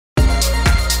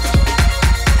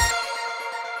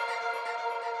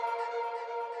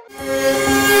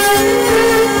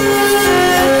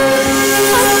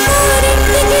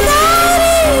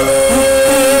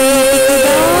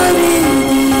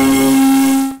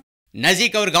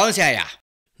नजीक और गांव से आया।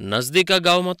 नजदीक का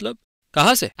गांव मतलब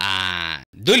कहाँ से?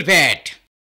 दुलपेट।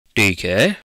 ठीक है,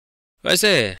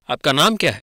 वैसे आपका नाम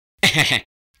क्या है?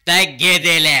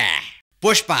 तग्गेदेले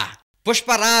पुष्पा,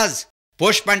 पुष्पराज।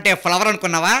 पुष्प అంటే ఫ్లవర్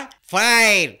అనుకున్నావా?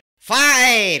 Fire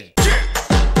fire.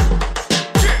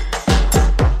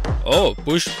 ఓ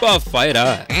పుష్ప ఫైరా.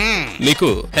 మీకు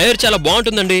హెయిర్ చాలా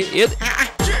బాగుంటుందండి.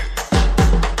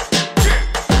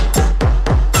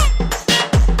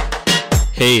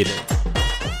 హెయిర్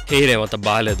ఏమంత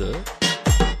బాగాలేదు.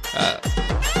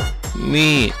 మీ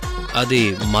అది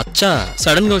మచ్చ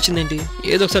సడన్ గా వచ్చిందేంటి?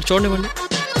 ఏదో ఒకసారి చూడండి.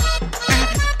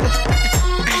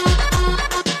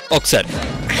 ఒకసారి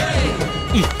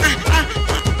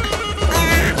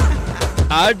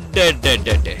అడ్డే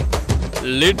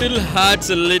లిటిల్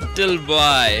హార్ట్స్ లిటిల్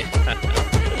బాయ్.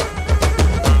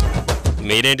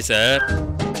 మీరేంటి సార్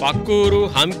పక్కూరు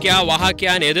హమ్క్యా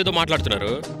వహాక్యా అని ఏదేదో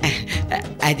మాట్లాడుతున్నారు?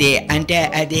 అదే అంటే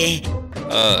అదే.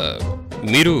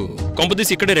 మీరు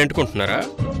కొంపదీసి ఇక్కడే రెంటుకుంటున్నారా?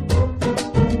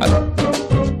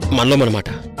 మనలో మనమాట.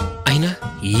 అయినా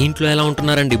ఈ ఇంట్లో ఎలా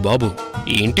ఉంటున్నారండి బాబు?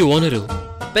 ఈ ఇంటి ఓనరు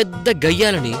పెద్ద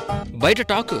గయ్యాలని బయట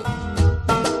టాక్.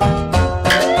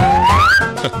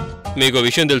 మీకు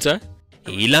విషయం తెలుసా?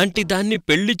 ఇలాంటి దాన్ని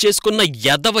పెళ్లి చేసుకున్న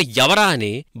యదవ ఎవరా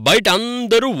అని బయట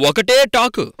అందరూ ఒకటే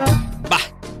టాక్. బా,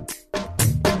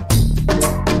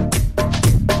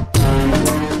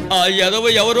 ఆ యదవ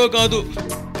ఎవరో కాదు,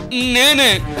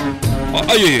 నేనే.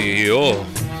 అయ్యో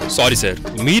సారీ సార్.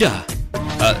 మీరా?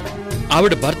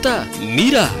 ఆవిడ భర్త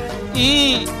మీరా?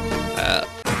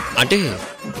 అంటే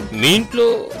మీ ఇంట్లో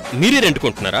మీరే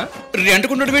రెంటుకుంటున్నారా?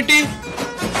 రెంటుకుంటడం ఏంటి?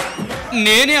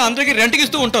 నేనే అందరికి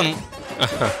రెంట్కిస్తూ ఉంటాను.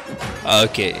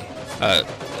 Okay,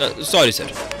 sorry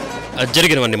sir.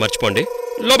 జరిగినవన్నీ మర్చిపోండి,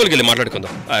 లోపలికి వెళ్ళి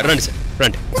మాట్లాడుకుందాం. రండి సార్,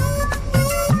 రండి.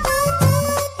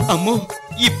 అమ్మో,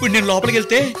 ఇప్పుడు నేను లోపలికి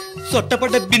వెళ్తే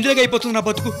సొట్టపడ్డ బిందెలుగా అయిపోతుంది నా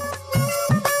బతుకు.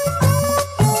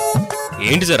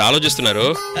 ఏంటి సార్ ఆలోచిస్తున్నారు?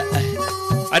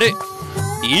 అరే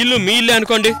ఈ ఇల్లు మీ ఇల్లే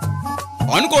అనుకోండి.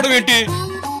 అనుకోవడం ఏంటి?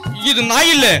 ఇది నా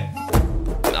ఇల్లే.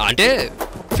 అంటే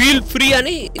ఫీల్ ఫ్రీ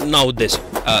అని నా ఉద్దేశం.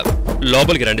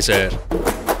 లోపలికి రండి సార్,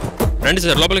 రండి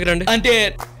సార్, లోపలికి రండి. అంటే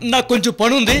నాకు కొంచెం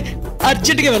పని ఉంది,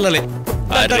 అర్జెంటుగా వెళ్ళాలి.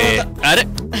 అరే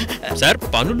సార్,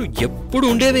 పనులు ఎప్పుడు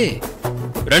ఉండేవే.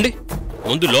 రండి,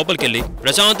 ముందు లోపలికి వెళ్ళి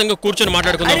ప్రశాంతంగా కూర్చొని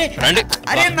మాట్లాడుకుందాం. రండి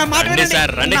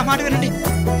సార్, రండి.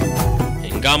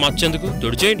 ఇంకా మచ్చెందుకు,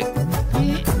 తుడిచేయండి.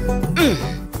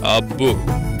 అబ్బు,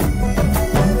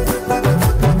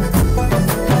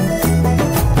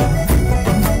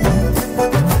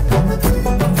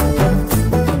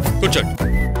 కూర్చోండి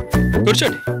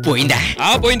కూర్చోండి. పోయిందా?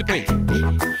 పోయింది.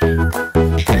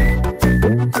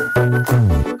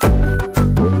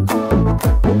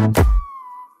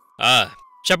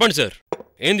 చెప్పండి సార్,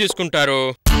 ఏం తీసుకుంటారు?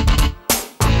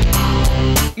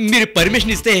 మీరు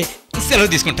పర్మిషన్ ఇస్తే సెలవు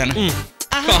తీసుకుంటాను.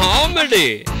 కామెడీ.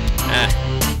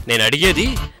 నేను అడిగేది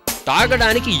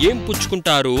తాగడానికి ఏం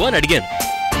పుచ్చుకుంటారు అని అడిగాను.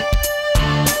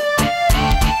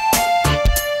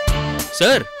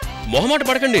 సార్ మొహమాట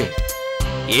పడకండి,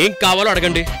 ఏం కావాలో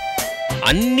అడగండి.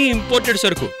 అన్ని ఇంపోర్టెడ్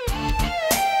సరుకు.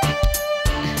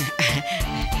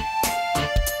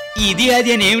 ఇది అది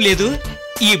అని ఏం లేదు,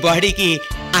 ఈ బాడీకి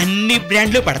అన్ని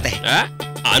బ్రాండ్లు పడతాయి.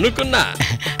 అనుకున్నా,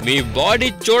 మీ బాడీ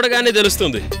చూడగానే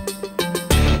తెలుస్తుంది.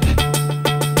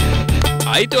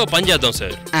 అయితే ఓ పని చేద్దాం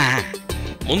సార్.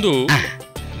 ముందు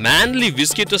మ్యాన్లీ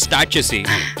విస్కీతో స్టార్ట్ చేసి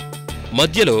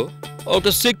మధ్యలో ఒక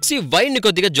సెక్సీ వైన్ ని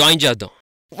కొద్దిగా జాయిన్ చేద్దాం.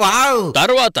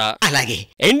 తర్వాత అలాగే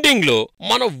ఎండింగ్ లో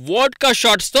మన వోడ్కా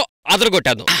షాట్స్ తో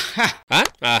అదరగొట్టేద్దాం.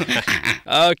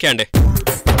 ఓకే అండి.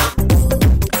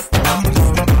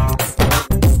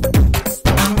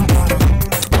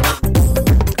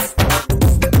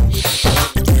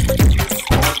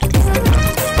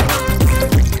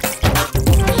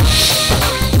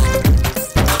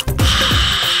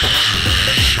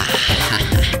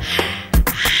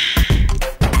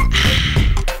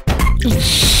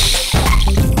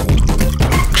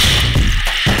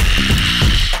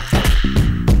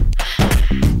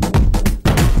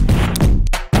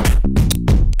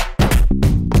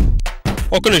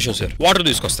 ఒక్క నిమిషం సార్, వాటర్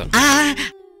తీసుకొస్తాను.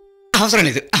 అవసరం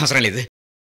లేదు.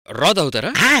 రా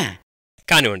తాగుతారా?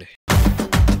 కానివ్వండి.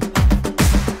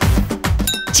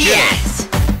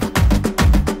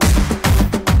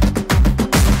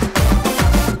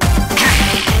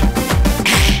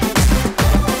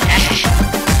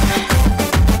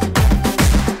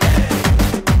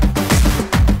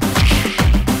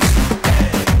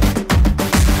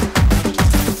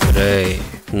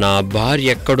 నా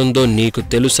భార్య ఎక్కడుందో నీకు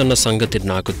తెలుసన్న సంగతి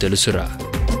నాకు తెలుసురా.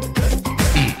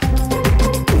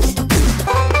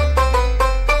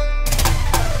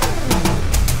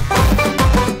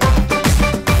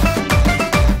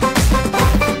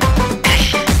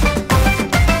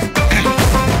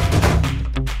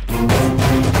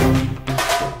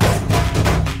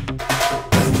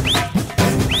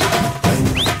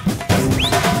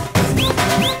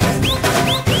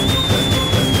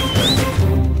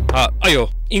 అయ్యో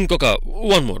ఇంకొక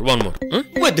వన్ మోర్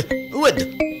వద్దు వద్దు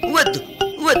వద్దు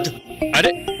వద్దు.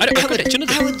 అరే అరే ఒక్కటే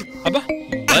చిన్నది. అబ్బా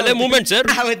భలే మూమెంట్ సార్.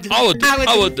 అవద్దు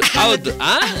అవద్దు అవద్దు.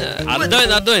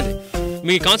 అర్థమైంది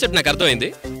మీ కాన్సెప్ట్ నాకు అర్థమైంది.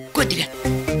 కొద్దిగా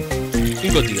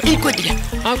ఇంకొద్దిగా ఇంకొద్దిగా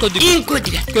కొద్దిగా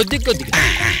ఇంకొద్దిగా కొద్దిగా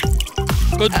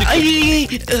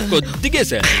కొద్దిగా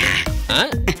సార్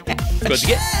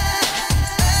కొద్దిగా.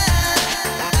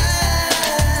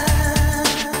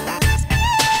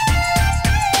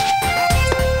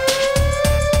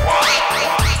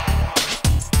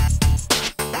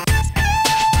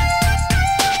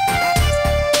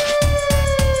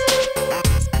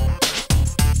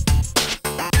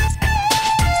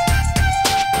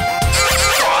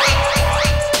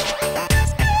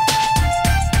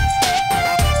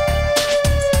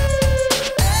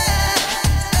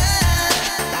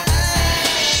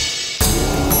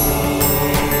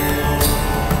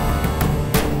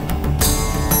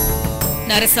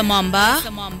 నరసమాంబ,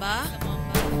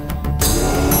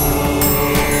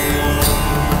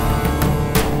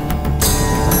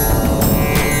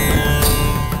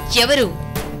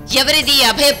 ఎవరిది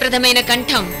అభయప్రదమైన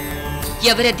కంఠం?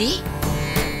 ఎవరది?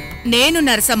 నేను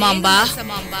నరసమాంబ,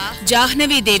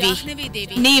 జాహ్నవి దేవి.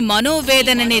 నీ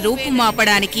మనోవేదనని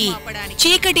రూపుమాపడానికి,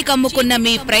 చీకటి కమ్ముకున్న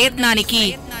మీ ప్రయత్నానికి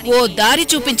ఓ దారి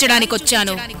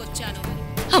చూపించడానికొచ్చాను.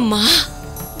 అమ్మా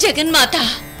జగన్మాత,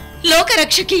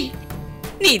 లోకరక్షకి,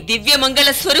 నీ దివ్య మంగళ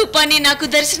స్వరూపాన్ని నాకు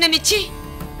దర్శనమిచ్చి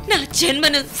నా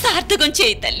జన్మను సార్థకం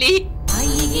చేయి తల్లి.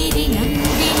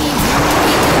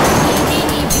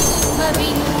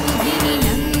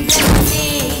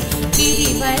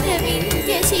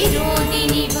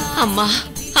 అమ్మా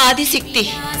ఆదిశక్తి,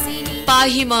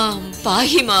 పాహిమాం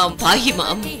పాహిమాం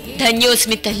పాహిమాం.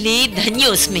 ధన్యోస్మి తల్లి,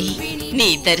 ధన్యోస్మి. నీ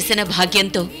దర్శన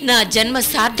భాగ్యంతో నా జన్మ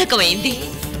సార్థకమైంది.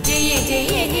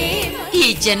 ఈ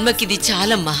జన్మకిది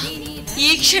చాలమ్మా.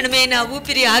 ఈ క్షణమే నా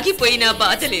ఊపిరి ఆగిపోయినా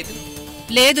బాధ లేదు.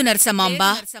 లేదు నరసమాంబ,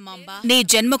 నీ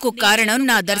జన్మకు కారణం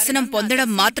నా దర్శనం పొందడం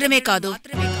మాత్రమే కాదు,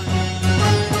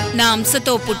 నా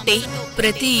అంశతో పుట్టి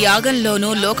ప్రతి యాగంలోనూ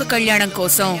లోక కళ్యాణం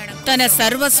కోసం తన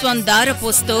సర్వస్వం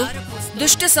దారపోస్తూ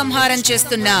దుష్ట సంహారం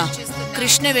చేస్తున్న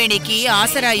కృష్ణవేణికి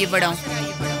ఆసరా ఇవ్వడం,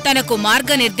 తనకు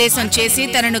మార్గనిర్దేశం చేసి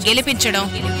తనను గెలిపించడం.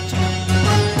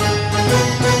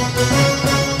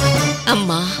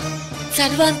 అమ్మా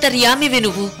సర్వాంతర్యామివి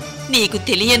నువ్వు, నీకు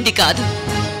తెలియంది కాదు.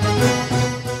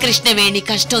 కృష్ణవేణి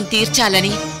కష్టం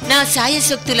తీర్చాలని నా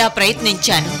సాయశక్తులా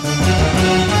ప్రయత్నించాను.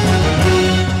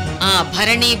 ఆ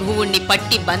భరణీ భువుణ్ణి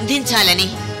పట్టి బంధించాలని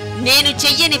నేను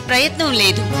చెయ్యని ప్రయత్నం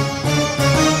లేదు.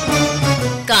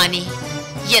 కాని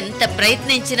ఎంత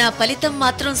ప్రయత్నించినా ఫలితం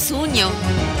మాత్రం శూన్యం.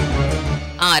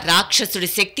 ఆ రాక్షసుడి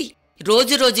శక్తి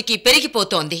రోజురోజుకి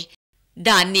పెరిగిపోతోంది.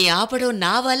 దాన్ని ఆపడం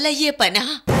నా వల్లయ్యే పనా?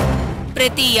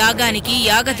 ప్రతి యాగానికి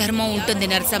యాగధర్మం ఉంటుంది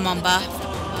నరసమాంబ.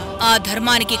 ఆ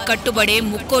ధర్మానికి కట్టుబడే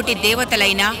ముక్కోటి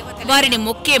దేవతలైనా, వారిని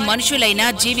మొక్కే మనుషులైనా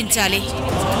జీవించాలి.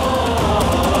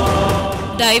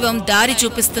 దైవం దారి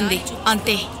చూపిస్తుంది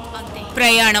అంతే.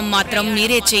 ప్రయాణం మాత్రం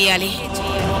మీరే చేయాలి.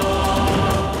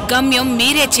 గమ్యం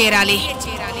మీరే చేరాలి.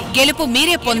 గెలుపు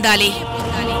మీరే పొందాలి.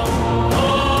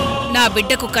 నా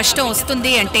బిడ్డకు కష్టం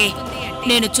వస్తుంది అంటే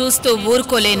నేను చూస్తూ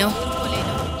ఊరుకోలేను.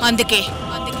 అందుకే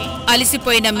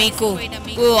అలిసిపోయిన మీకు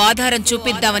ఓ ఆధారం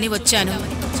చూపిద్దామని వచ్చాను.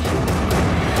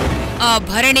 ఆ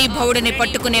భరణీ భవుడిని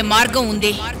పట్టుకునే మార్గం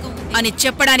ఉంది అని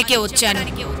చెప్పడానికే వచ్చాను.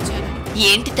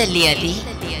 ఏంటి తల్లి అది?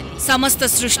 సమస్త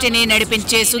సృష్టిని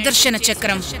నడిపించే సుదర్శన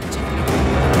చక్రం.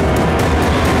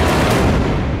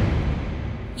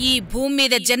 ఈ భూమి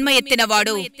మీద జన్మ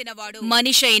ఎత్తినవాడు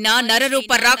మనిషైనా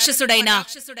నరరూప రాక్షసుడైనా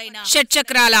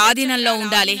షట్చక్రాల ఆధీనంలో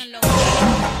ఉండాలి.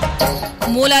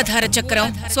 మూలాధార చక్రం,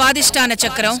 స్వాదిష్టాన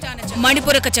చక్రం,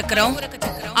 మణిపురక చక్రం,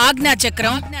 ఆజ్ఞా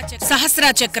చక్రం, సహస్రా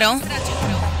చక్రం,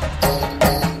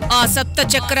 ఆ సప్త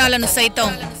చక్రాలను సైతం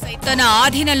తన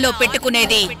ఆధీనంలో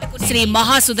పెట్టుకునేది శ్రీ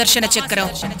మహాసుదర్శన చక్రం.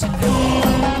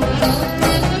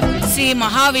 శ్రీ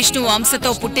మహావిష్ణువు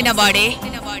అంశతో పుట్టినవాడే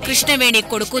కృష్ణవేణి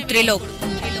కొడుకు త్రిలోక్.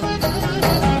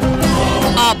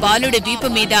 ఆ బాలుడి వీపు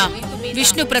మీద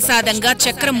విష్ణు ప్రసాదంగా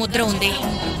చక్రం ముద్ర ఉంది.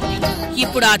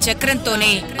 ఇప్పుడు ఆ చక్రంతోనే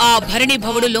ఆ భరణి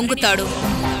భవుడు లొంగుతాడు.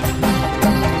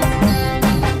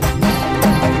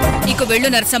 ఇక వెళ్ళు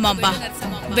నరసమాంబ,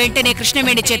 వెంటనే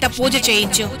కృష్ణవేణి చేత పూజ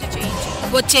చేయించు.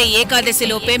 వచ్చే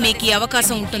ఏకాదశిలోపే మీకు ఈ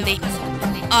అవకాశం ఉంటుంది.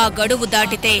 ఆ గడువు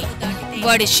దాటితే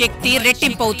వాడి శక్తి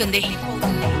రెట్టింపవుతుంది.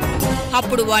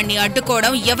 అప్పుడు వాణ్ణి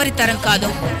అడ్డుకోవడం ఎవరి తరం కాదు.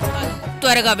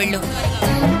 త్వరగా వెళ్ళు.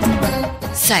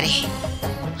 సరే,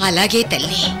 అలాగే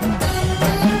తల్లి.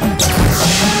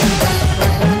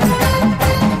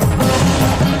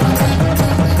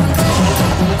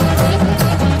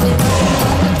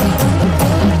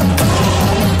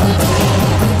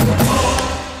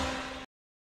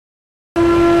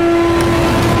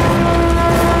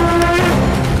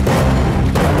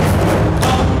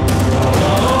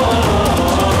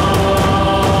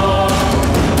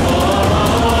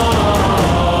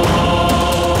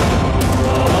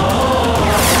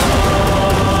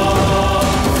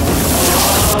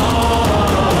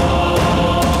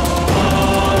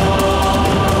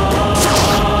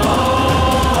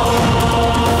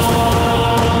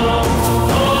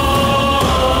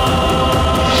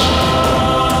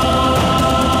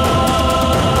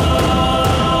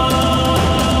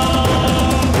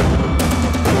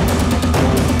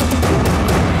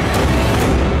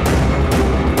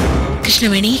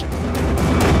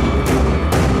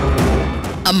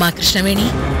 అమ్మా కృష్ణవేణి,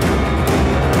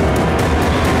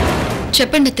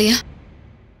 చెప్పండి అత్తయ్య.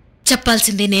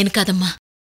 చెప్పాల్సిందే నేను కాదమ్మా,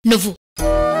 నువ్వు.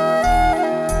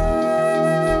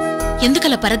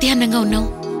 ఎందుకలా పరధ్యానంగా ఉన్నావు?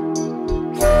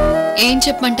 ఏం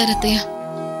చెప్పమంటారు అత్తయ్య?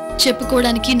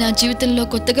 చెప్పుకోవడానికి నా జీవితంలో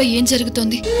కొత్తగా ఏం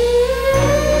జరుగుతోంది?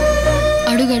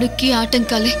 అడుగడుక్కి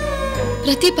ఆటంకాలే,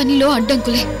 ప్రతి పనిలో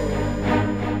అడ్డంకులే.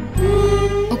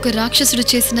 ఒక రాక్షసుడు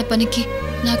చేసిన పనికి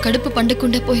నా కడుపు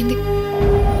పండకుండా పోయింది.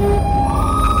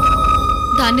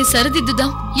 దాన్ని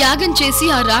సరిదిద్దుదాం, యాగం చేసి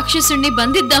ఆ రాక్షసుణ్ణి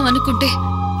బంధిద్దాం అనుకుంటే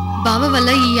బావ వల్ల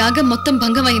ఈ యాగం మొత్తం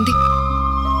భంగమైంది.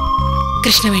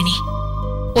 కృష్ణవేణి,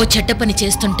 ఓ చెడ్డ పని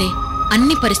చేస్తుంటే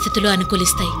అన్ని పరిస్థితులు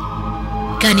అనుకూలిస్తాయి,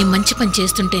 కాని మంచి పని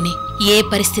చేస్తుంటేనే ఏ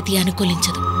పరిస్థితి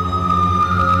అనుకూలించదు.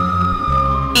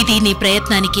 ఇది నీ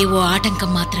ప్రయత్నానికి ఓ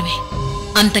ఆటంకం మాత్రమే,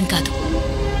 అంతం కాదు.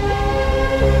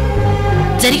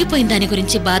 జరిగిపోయిన దాని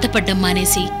గురించి బాధపడ్డం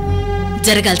మానేసి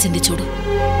జరగాల్సింది చూడు.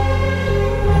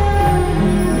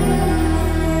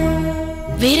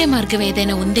 వేరే మార్గం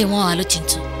ఏదైనా ఉందేమో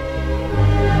ఆలోచించు.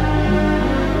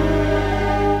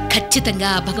 ఖచ్చితంగా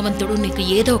ఆ భగవంతుడు నీకు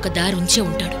ఏదో ఒక దారి ఉంచే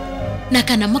ఉంటాడు.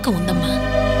 నాకు ఆ నమ్మకం ఉందమ్మా.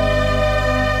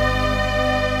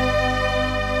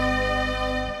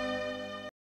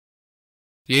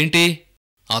 ఏంటి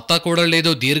అత్తా కూడా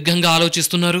లేదో దీర్ఘంగా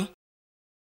ఆలోచిస్తున్నారు?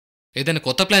 ఏదైనా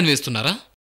కొత్త ప్లాన్ వేస్తున్నారా?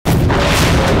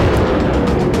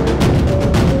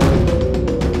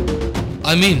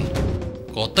 ఐ మీన్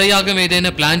కొత్త యాగం ఏదైనా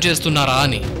ప్లాన్ చేస్తున్నారా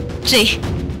అని. రే,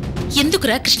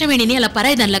 ఎందుకురా కృష్ణవేణిని అలా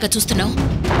పరాయిదానిలాగా చూస్తున్నావు?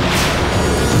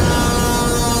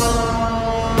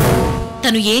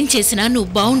 తను ఏం చేసినా నువ్వు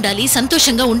బావుండాలి,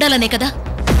 సంతోషంగా ఉండాలనే కదా.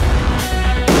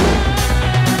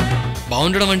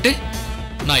 బాగుండడం అంటే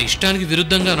నా ఇష్టానికి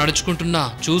విరుద్ధంగా నడుచుకుంటున్నా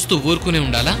చూస్తూ ఊరుకునే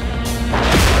ఉండాలా?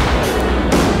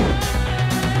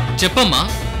 చెప్పమ్మా,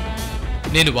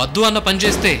 నేను వద్దు అన్న పని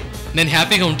చేస్తే నేను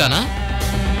హ్యాపీగా ఉంటానా?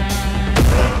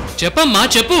 చెప్పమ్మా,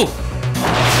 చెప్పు.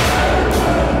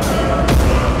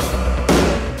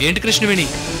 ఏంటి కృష్ణవేణి,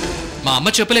 మా అమ్మ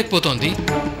చెప్పలేకపోతోంది,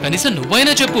 కనీసం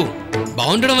నువ్వైనా చెప్పు.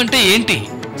 బాగుండడం అంటే ఏంటి?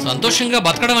 సంతోషంగా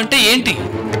బతకడం అంటే ఏంటి?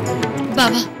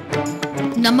 బావా,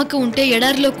 నమ్మకం ఉంటే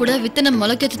ఎడారిలో కూడా విత్తనం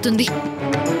మొలకెత్తుతుంది.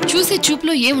 చూసే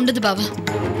చూపులో ఏముండదు బావా,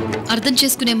 అర్థం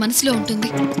చేసుకునే మనసులో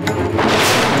ఉంటుంది.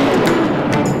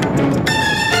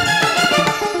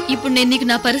 ఇప్పుడు నేను నీకు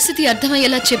నా పరిస్థితి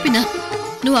అర్థమయ్యేలా చెప్పినా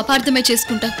నువ్వు అపార్థమే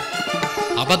చేసుకుంటావు.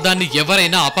 అబద్ధాన్ని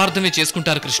ఎవరైనా అపార్థమే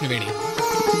చేసుకుంటారు కృష్ణవేణి.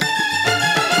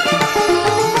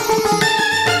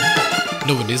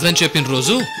 నువ్వు నిజం చెప్పిన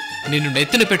రోజు నిన్ను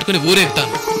నెత్తిన పెట్టుకుని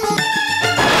ఊరేగుతాను.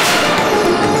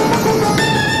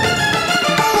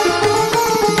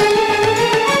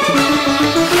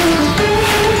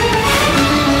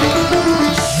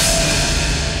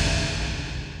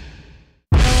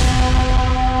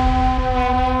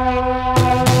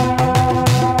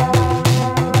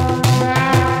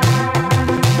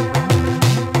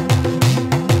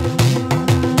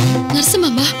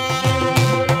 నరసింహమ్మ,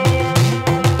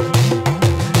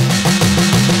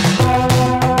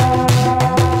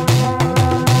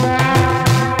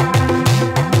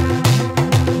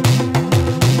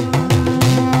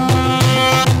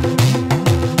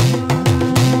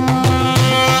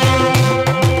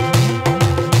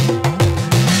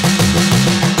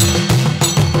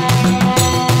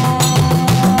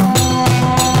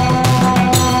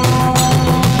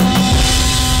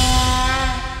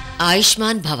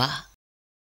 ఆయుష్మాన్ భవ.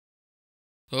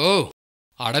 ఓ,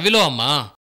 అడవిలో అమ్మా,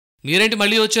 మీరేంటి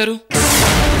మళ్ళీ వచ్చారు?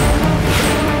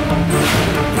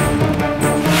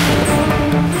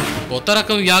 కొత్త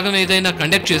రకం యాగం ఏదైనా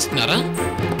కండక్ట్ చేస్తున్నారా?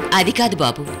 అది కాదు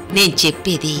బాబు, నేను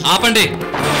చెప్పేది. ఆపండి.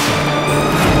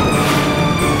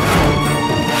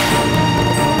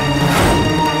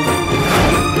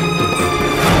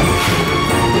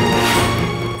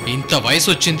 ఇంత వయసు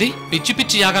వచ్చింది, పిచ్చి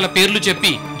పిచ్చి యాగాల పేర్లు చెప్పి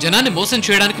జనాన్ని మోసం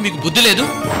చేయడానికి మీకు బుద్ధి లేదు?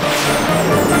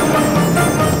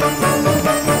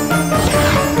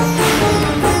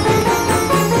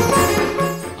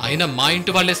 అయినా మా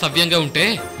ఇంటి వాళ్లే సవ్యంగా ఉంటే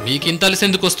మీకింత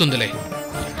అలసెందుకు వస్తుందిలే.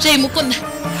 రే ముకుంద,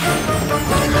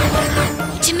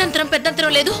 చిన్నంతరం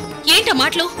పెద్దంతరం లేదు ఏంటా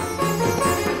మాటలు?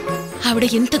 ఆవిడ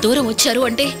ఎంత దూరం వచ్చారు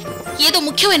అంటే ఏదో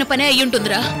ముఖ్యమైన పనే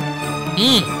అయ్యుంటుందిరా.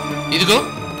 ఇదిగో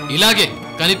ఇలాగే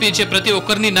కనిపించే ప్రతి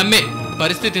ఒక్కరిని నమ్మే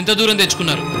పరిస్థితి ఇంత దూరం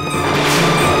తెచ్చుకున్నారు.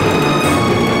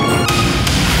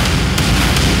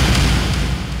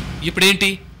 ఇప్పుడేంటి,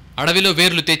 అడవిలో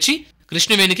వేర్లు తెచ్చి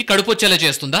కృష్ణవేణికి కడుపొచ్చేలా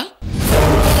చేస్తుందా?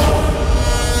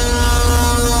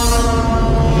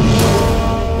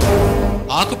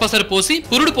 ఆకుపసరు పోసి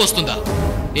పురుడు పోస్తుందా?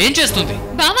 ఏం చేస్తుంది?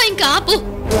 బావా ఇంకా ఆపు.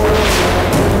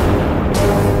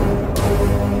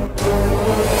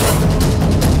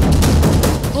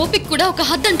 ఓపిక కూడా ఒక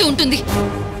హద్దంటూ ఉంటుంది.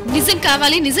 నిజం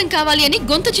కావాలి నిజం కావాలి అని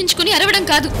గొంతు చించుకుని అరవడం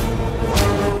కాదు.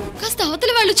 కాస్త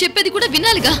అవతల వాళ్ళు చెప్పేది కూడా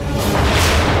వినాలిగా.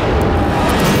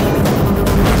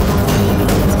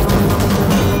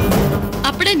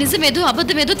 అప్పుడే నిజమేదో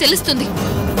అబద్ధమేదో తెలుస్తుంది.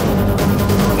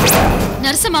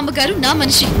 నరసమాంబ గారు నా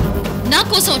మనిషి, నా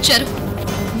కోసం వచ్చారు,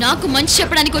 నాకు మంచి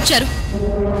చెప్పడానికి వచ్చారు.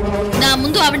 నా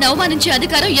ముందు ఆవిడని అవమానించే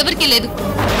అధికారం ఎవరికీ లేదు.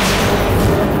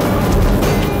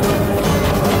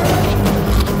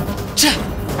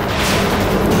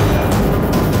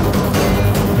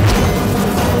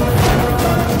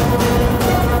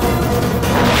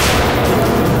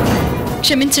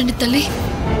 క్షమించండి తల్లి.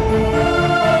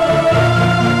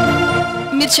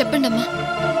 మీరు చెప్పండి అమ్మా.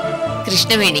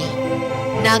 కృష్ణవేణి,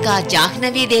 నాకు ఆ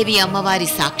జాహ్నవీ దేవి అమ్మవారి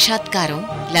సాక్షాత్కారం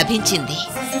లభించింది.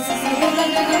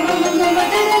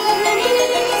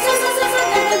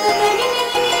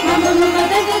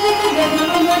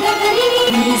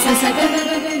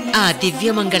 ఆ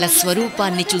దివ్యమంగళ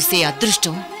స్వరూపాన్ని చూసే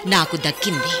అదృష్టం నాకు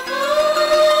దక్కింది.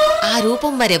 ఆ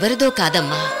రూపం మరెవరిదో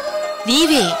కాదమ్మా,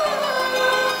 నీవే.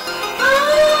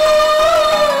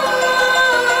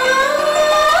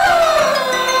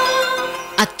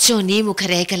 అచ్చో నీ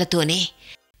ముఖరేఖలతోనే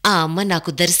ఆ అమ్మ నాకు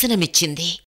దర్శనమిచ్చింది.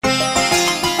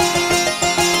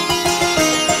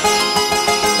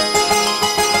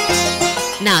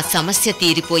 నా సమస్య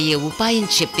తీరిపోయే ఉపాయం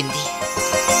చెప్పింది.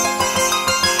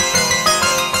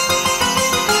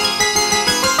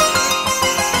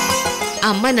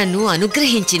 అమ్మ నన్ను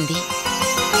అనుగ్రహించింది.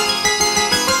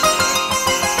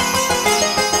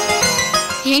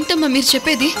 ఏంటమ్మా మీరు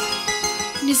చెప్పేది?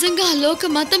 నిజంగా ఆ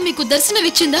లోకమాత మీకు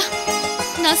దర్శనమిచ్చిందా?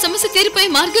 నా సమస్య తీరిపోయే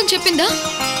మార్గం చెప్పిందా?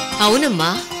 అవునమ్మా,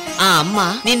 ఆ అమ్మ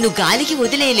నిన్ను గాలికి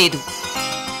వదిలేయలేదు.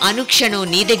 అనుక్షణం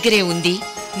నీ దగ్గరే ఉంది,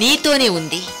 నీతోనే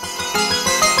ఉంది.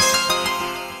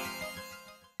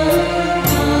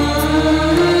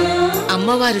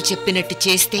 అమ్మవారు చెప్పినట్టు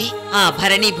చేస్తే ఆ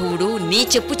భరణి భువుడు నీ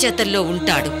చెప్పు చేతల్లో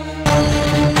ఉంటాడు.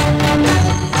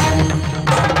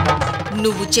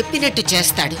 నువ్వు చెప్పినట్టు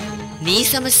చేస్తాడు. నీ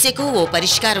సమస్యకు ఓ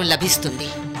పరిష్కారం లభిస్తుంది.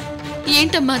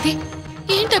 ఏంటమ్మా అది?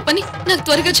 ఏంటా పని? నాకు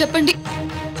త్వరగా చెప్పండి.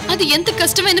 అది ఎంత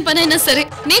కష్టమైన పనైనా సరే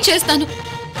నేను చేస్తాను.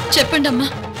 చెప్పండి అమ్మా,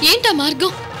 ఏంటా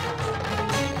మార్గం?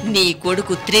 నీ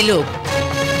కొడుకు త్రిలోక్.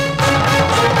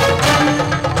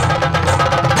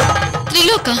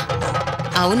 త్రిలోక?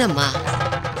 అవునమ్మా,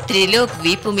 త్రిలోక్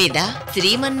వీపు మీద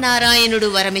శ్రీమన్నారాయణుడు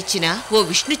వరమిచ్చిన ఓ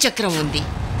విష్ణు చక్రం ఉంది.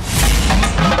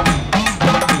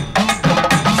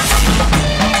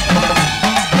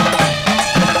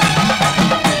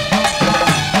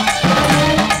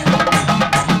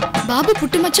 బాబు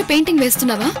పుట్టుమచ్చ పెయింటింగ్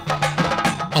వేస్తున్నావా?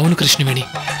 అవును కృష్ణవేణి,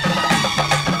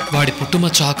 వాడి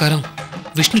పుట్టుమచ్చ ఆకారం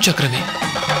విష్ణు చక్రమే.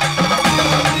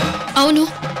 అవును,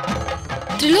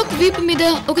 త్రిలోక్ వీపు మీద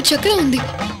ఒక చక్రం ఉంది.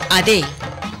 అదే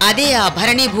అదే ఆ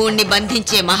భరణి భూణ్ణి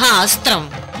బంధించే మహా అస్త్రం,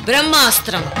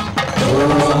 బ్రహ్మాస్త్రం.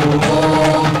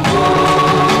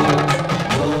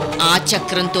 ఆ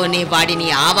చక్రంతోనే వాడిని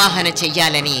ఆవాహన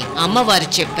చెయ్యాలని అమ్మవారు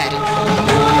చెప్పారు.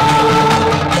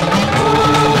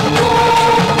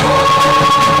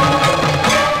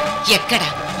 ఎక్కడ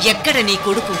ఎక్కడ నీ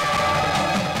కొడుకు?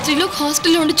 త్రిలోక్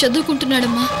హాస్టల్లో ఉండి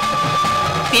చదువుకుంటున్నాడమ్మా.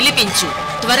 పిలిపించు,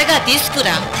 త్వరగా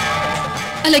తీసుకురా.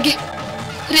 అలాగే,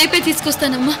 రేపే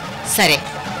తీసుకొస్తానమ్మా. సరే,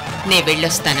 నే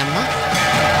వెళ్ళొస్తానమ్మా.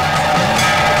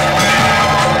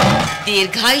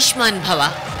 దీర్ఘాయుష్మాన్ భవ.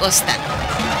 వస్తాను.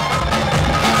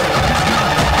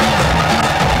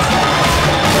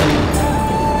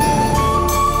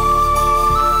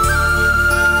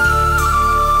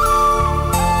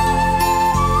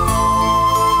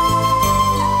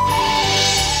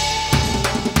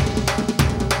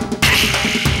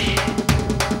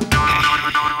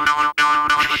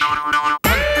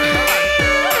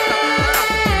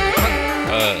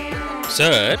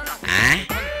 సార్,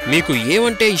 మీకు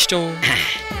ఏమంటే ఇష్టం?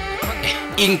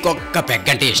 ఇంకొక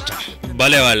పెగ్గంటే ఇష్టం.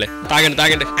 భలే వాళ్ళే. తాగండి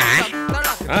తాగండి,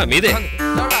 మీదే.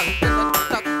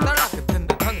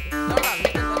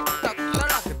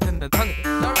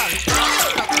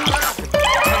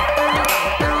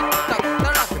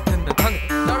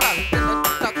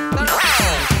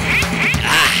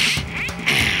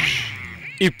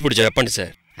 ఇప్పుడు చెప్పండి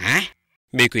సార్,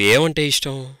 మీకు ఏమంటే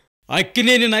ఇష్టం?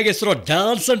 అక్కినేని నాగేశ్వరరావు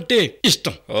డాన్స్ అంటే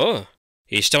ఇష్టం. ఓ,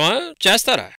 ఇష్టమా?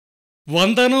 చేస్తారా?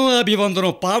 వందనం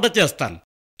అభివందనం పాట చేస్తాను.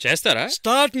 చేస్తారా?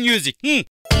 Start music.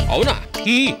 అవునా?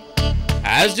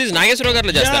 యాజ్ ఇట్ ఈజ్ నాగేశ్వరరావు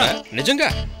గారిలో చేస్తారా? నిజంగా?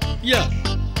 యా.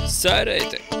 సరే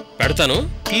అయితే పెడతాను.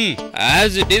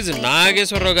 యాజ్ ఇట్ ఈజ్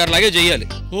నాగేశ్వరరావు గారి లాగే చెయ్యాలి.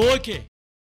 ఓకే.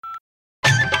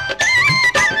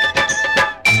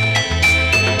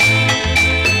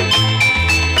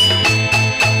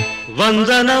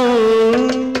 వందనం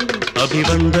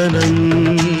అభివందనం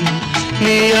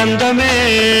నీ అందమే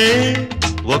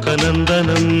ఒక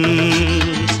నందనం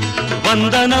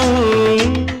వందనం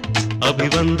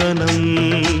అభివందనం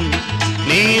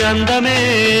నీ అందమే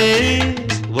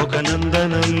ఒక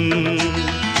నందనం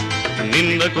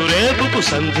నిన్నకు రేపుకు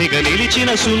సంధిగా నిలిచిన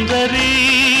సుందరి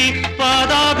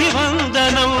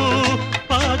పాదాభివందనం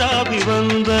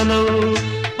పాదాభివందనం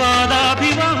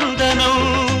పాదాభివందనం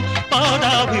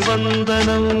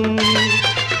పాదాభివందనం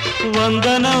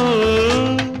వందనం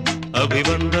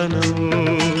అభివందనం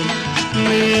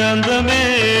నీ అందమే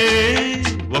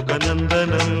ఒక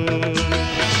నందనం.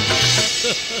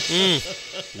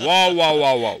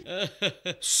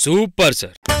 Super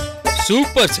sir,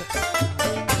 super sir.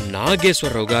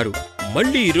 Nageswararao గారు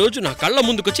మళ్ళీ ఈరోజు నా కళ్ళ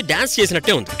ముందుకొచ్చి డాన్స్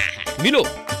చేసినట్టే ఉంది. మీలో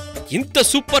ఇంత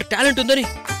సూపర్ టాలెంట్ ఉందని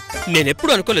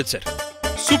నేనెప్పుడు అనుకోలేదు సార్.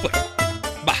 సూపర్,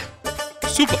 బా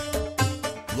సూపర్.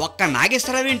 ఒక్క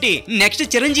నాగేశ్వరరావు ఏంటి, నెక్స్ట్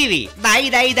చిరంజీవి. దాయి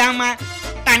దాయి దామా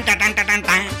టంట టంట టంట.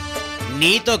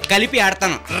 నీతో కలిపి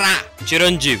ఆడతాను రా.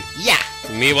 చిరంజీవి యా,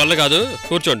 మీ వల్ల కాదు,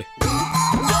 కూర్చోండి.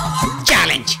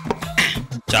 ఛాలెంజ్.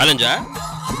 ఛాలెంజా?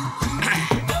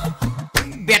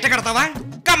 బెట్ట కడతావా?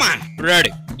 కమాన్.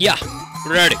 రెడీ. Yeah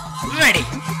ready. రెడీ.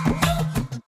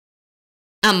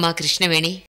 అమ్మా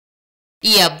కృష్ణవేణి,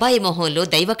 ఈ అబ్బాయి మొహంలో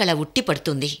దైవకళ ఉట్టి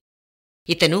పడుతుంది.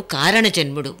 ఇతను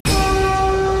కారణజన్ముడు.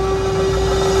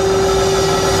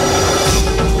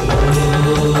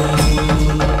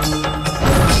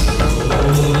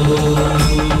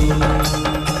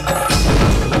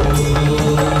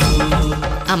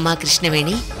 అమ్మా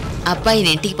కృష్ణవేణి, అబ్బాయిని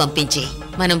ఇంటికి పంపించే,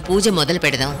 మనం పూజ మొదలు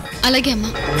పెడదాం. అలాగే అమ్మా.